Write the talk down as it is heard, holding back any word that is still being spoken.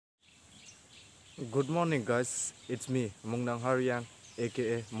Good morning, guys. It's me, Mungnang Haryang,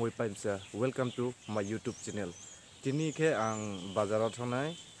 aka Moi Paimsa. Welcome to my YouTube channel. Tini के ang बाजार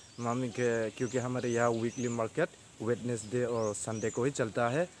थानाय मामी के क्योंकि हमारे यहाँ वीकली मार्केट वेडनेसडे और संडे को ही चलता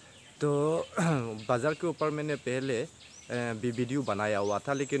है। तो बाज़ार के ऊपर मैंने पहले भी वीडियो बनाया हुआ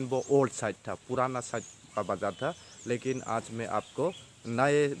था, लेकिन वो ओल्ड साइट था, पुराना साइट का बाज़ार था। लेकिन आज मैं आपको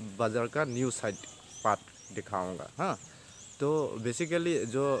नए बाज़ार का न्यू साइट पार्ट दिखाऊंगा। हाँ, तो बेसिकली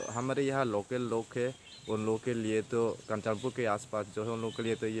जो हमारे यहाँ लोकल लोग हैं उन लोगों के लिए तो कंचनपुर के आसपास जो है उन लोगों के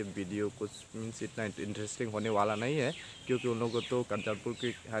लिए तो ये वीडियो कुछ मीन्स इतना इंटरेस्टिंग होने वाला नहीं है, क्योंकि उन लोगों को तो कंचनपुर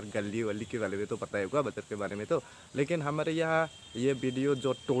की हर गली वली के बारे में तो पता ही होगा, बाजार के बारे में तो। लेकिन हमारे यहाँ ये वीडियो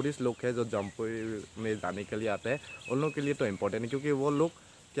जो टूरिस्ट लोग हैं जो जम्पुई में जाने के लिए आते हैं उन लोगों के लिए तो इम्पोर्टेंट है, क्योंकि वो लोग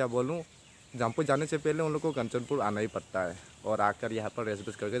क्या बोलूँ, जम्पुई जाने से पहले उन लोग को कंचनपुर आना ही पड़ता है और आकर यहाँ पर रेस्ट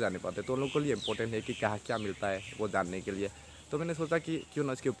करके जाने पड़ते हैं। तो उन लोगों के लिए इम्पोर्टेंट है कि कहाँ क्या मिलता है वो जानने के लिए। तो मैंने सोचा कि क्यों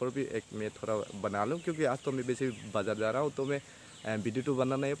ना इसके ऊपर भी एक मैं थोड़ा बना लूँ, क्योंकि आज तो मैं वैसे बाज़ार जा रहा हूँ तो मैं वीडियो तो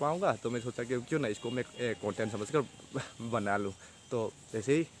बना नहीं पाऊँगा। तो मैं सोचा कि क्यों ना इसको मैं कंटेंट समझकर बना लूँ। तो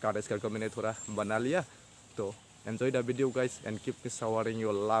ऐसे ही कार्ड करके मैंने थोड़ा बना लिया। तो enjoy the video guys and keep showering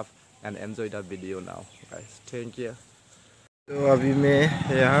your love and enjoy the video now guys. Thank you. तो अभी मैं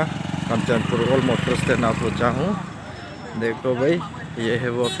यहाँ कंचनपुर ओल्ड मोटर स्टैंड आ पहुँचा हूँ। देखो भाई, ये है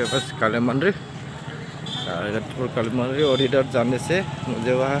वो फेमस काली मंदिर काली मंदिर। और इधर जाने से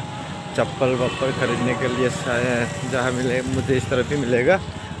मुझे वहाँ चप्पल वप्पल खरीदने के लिए जहाँ मिले मुझे इस तरफ ही मिलेगा।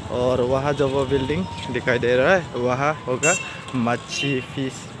 और वहाँ जो वो बिल्डिंग दिखाई दे रहा है वहाँ होगा मच्छी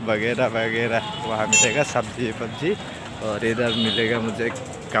फिश वगैरह वगैरह वहाँ मिलेगा, सब्जी वब्जी। और इधर मिलेगा मुझे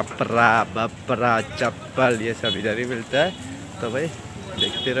कपड़ा बपरा चप्पल, ये सब इधर ही मिलता है। तो भाई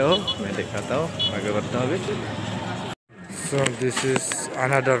देखते रहो, मैं दिखाता हूँ, आगे बढ़ता हूँ अभी। So this is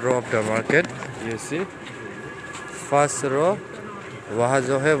another row of the market. You see, first row वहाँ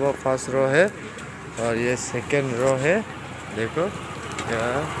जो है वो फर्स्ट रो है और ये सेकेंड रो है। देखो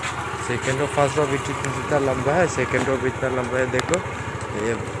यहाँ सेकेंड रो, फर्स्ट रो भी कितना लंबा है, सेकेंड रो भी इतना लंबा है। देखो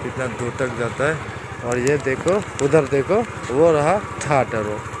ये कितना दूर तक जाता है। और ये देखो उधर देखो वो रहा थर्ड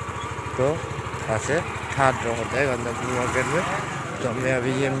रो। तो यहाँ से थर्ड रो होता है कांचनपुर मार्केट में। तो मैं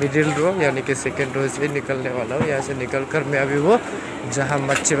अभी ये मिडिल रो यानी कि सेकेंड रो से निकलने वाला हूँ। यहाँ से निकल कर मैं अभी वो जहाँ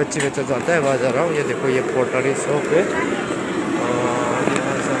मच्छी बेचा जाता है वहाँ जा रहा हूँ। ये देखो ये पोटरी शॉप है और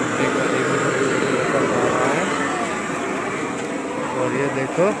यहाँ सब निकल रहा है। और ये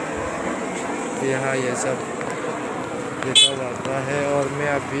देखो यहाँ ये सब आता है। और मैं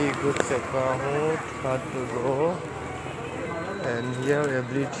अभी घुस चुका हूँ third row and here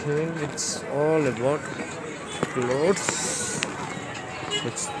everything it's all about clothes,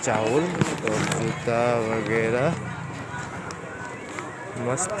 कुछ चावल और जूता वगैरह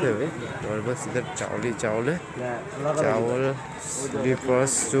मस्त है भाई। और बस इधर चावल ही चावल है, चावल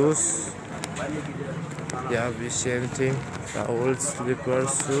स्लीपर्स शूज, यहाँ भी सेम थिंग, चावल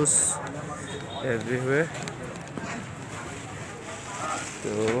स्लीपर्स शूज एवरीवेयर।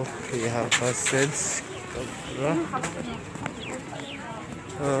 तो यहाँ पर सेल्स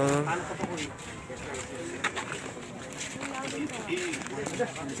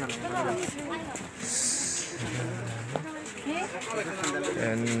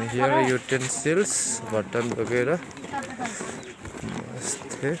एंड हियर यूटेंसिल्स बर्तन वगैरह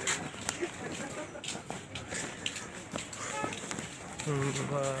मस्त है।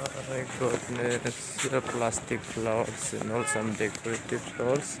 My goodness, plastic flowers and all some decorative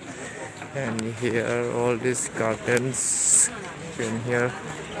flowers. And here all these curtains in here,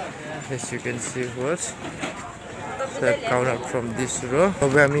 as you can see what that count out from this row.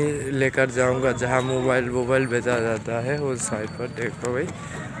 अब मैं लेकर जाऊंगा जहाँ mobile बेचा जाता है उस साइड पर। देखो भाई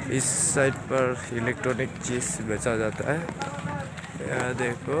इस साइड पर इलेक्ट्रॉनिक चीज़ बेचा जाता है। यहाँ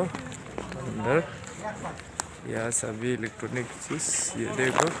देखो अंदर यह सभी इलेक्ट्रॉनिक चीज़, ये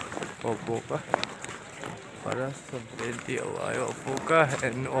देखो ओप्पो का बड़ा सब दे दिया हुआ है ओप्पो का।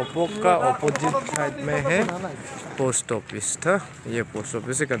 एंड ओप्पो का अपोजिट साइड में है पोस्ट ऑफिस था, ये पोस्ट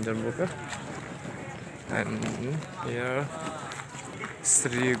ऑफिस है कंचनपुर का। And here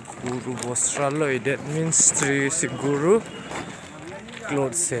Sri Guru Vastralaya, that means Sri Guru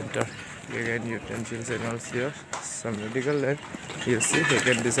Clothes Center. Again utensils and all here, some medical. And you see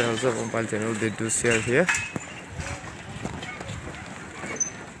again this is also mobile channel, they do share here.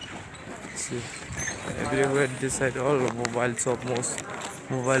 See everywhere this side all mobile shop, most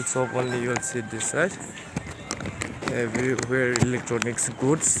mobile shop only you will see this side. Everywhere electronics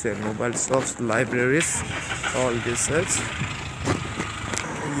goods and mobile shops, libraries, all this sides.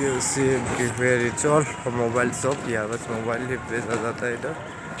 You see everywhere it's all mobile shop. यहाँ बस mobile ही बेचा जाता है इधर।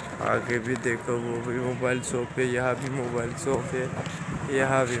 आगे भी देखो वो भी मोबाइल शॉप है, यहाँ भी मोबाइल शॉप है।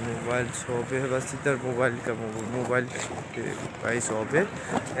 यहाँ भी मोबाइल शॉप है, बस इधर मोबाइल का ही शॉप है।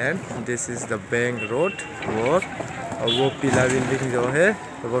 And this is the bank road. वो पीला बिल्डिंग जो है,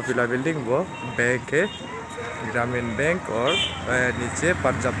 वो पीला बिल्डिंग वो बैंक है, ग्रामीण बैंक। और नीचे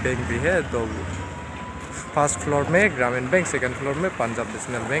पंजाब बैंक भी है। तो फर्स्ट फ्लोर में ग्रामीण बैंक, सेकंड फ्लोर में पंजाब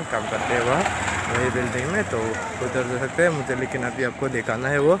नेशनल बैंक काम करते हैं वही बिल्डिंग में। तो उधर जा सकते हैं मुझे, लेकिन अभी आपको दिखाना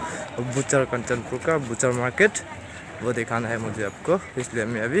है वो बुचर, कंचनपुर का बुचर मार्केट, वो दिखाना है मुझे आपको, इसलिए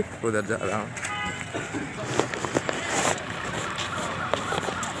मैं अभी उधर जा रहा हूँ।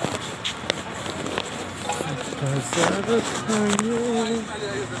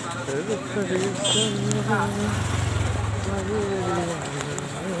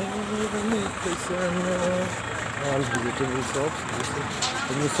 All vegetable shops. This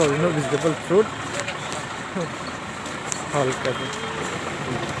is vegetable fruit. All kind.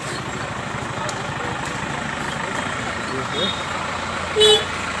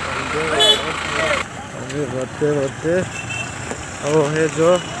 अभी बढ़ते वो है जो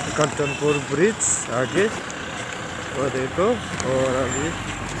कंचनपुर ब्रिज आगे, वो देखो। और अभी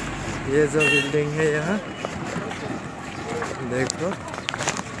ये जो बिल्डिंग है यहाँ देखो,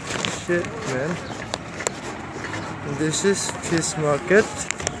 shit man, this is fish market।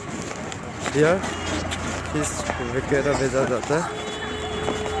 here fish वगैरह बेचा जाता है,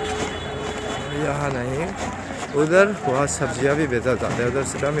 यहाँ नहीं, उधर वहाँ सब्जियाँ भी बेचा जाता है, उधर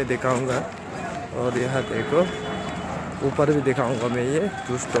सीधा मैं दिखाऊंगा। और यहाँ देखो ऊपर भी दिखाऊंगा मैं, ये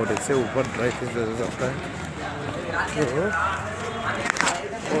 2 स्टोरेज से ऊपर ड्राई फिश बेचा जाता है। तो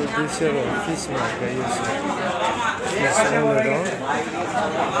और दिस है fish market,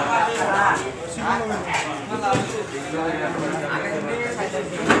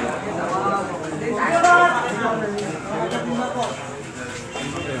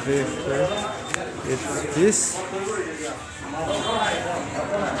 it's fish.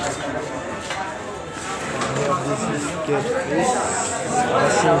 This is catfish,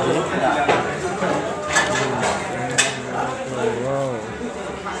 wow,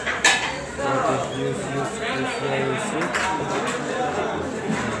 what is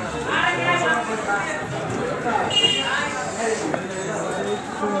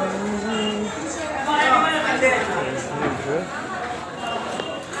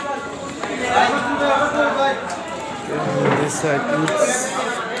this side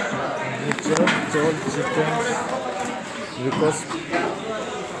it's all chicken, because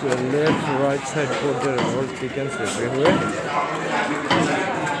the left right side both there are all chickens everywhere.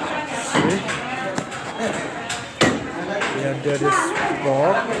 See, yeah, there is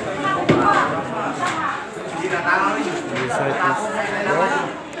pork. This side is pork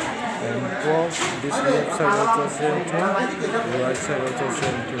and pork. This left side also same thing, the right side also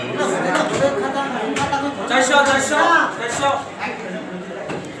same thing.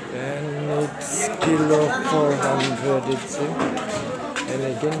 And it's kilo 400 it's in. And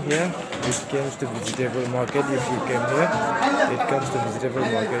again here it comes to vegetable market. If you came here, it comes to vegetable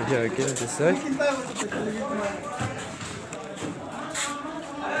market here again this side.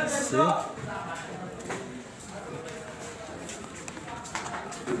 See, see.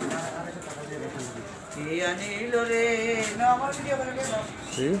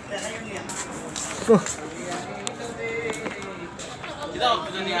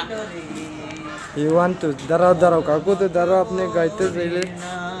 You want to दाराव काकू तो दाराव अपने गाइते जाइले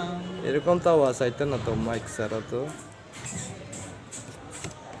एरकम तो आवाज आइता ना तो mic सारा तो।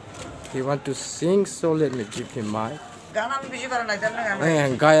 You want to sing, so let me give him mic. गाना में बिजी करना है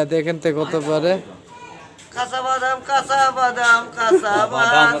ना गाया देखें ते को तो बारे कासा बादाम कासा बादाम कासा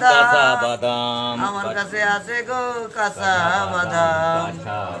बादाम अमन कासे आसे गो कासा बादाम।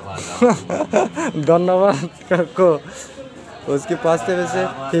 धन्यवाद काकू। उसके पास थे वैसे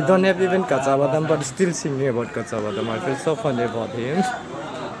he don't have even kacha badam but still singing about kacha badam. I feel so funny about him.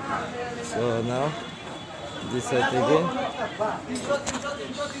 So now this side again.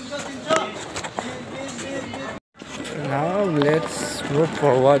 Now let's move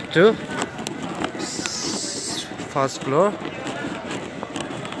forward to first floor.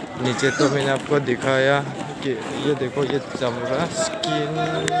 नीचे तो मैंने आपको दिखाया कि ये देखो ये चमड़ा skin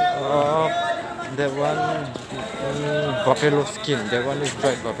of the one buffalo skin. The one is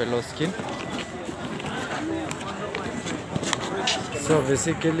dried buffalo skin. So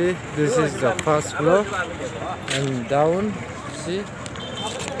basically this is the first floor and down, see,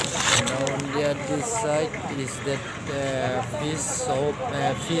 down there this side is that fish shop,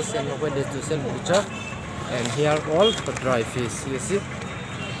 fish and where they to sell butcher, and here all the dry fish, you see.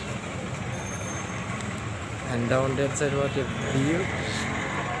 And down that side what a view,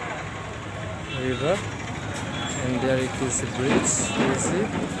 river, And there it is a bridge, you see.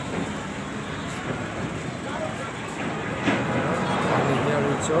 And here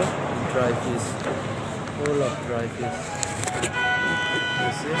it's all dry fish, full of dry fish.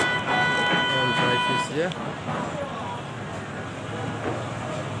 You see, all dry fish here.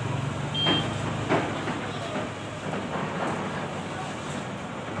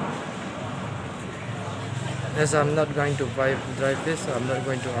 As I'm not going to buy dry fish, I'm not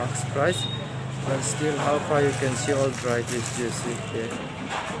going to ask price. But still, how far you can see all dry fish, you see here.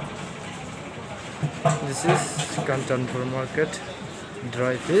 This is Kanchanpur market,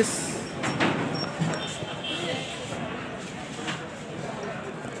 dry fish.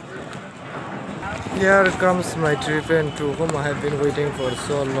 Here comes my trip and to whom I have been waiting for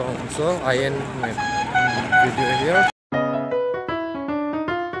so long. So I end my video here.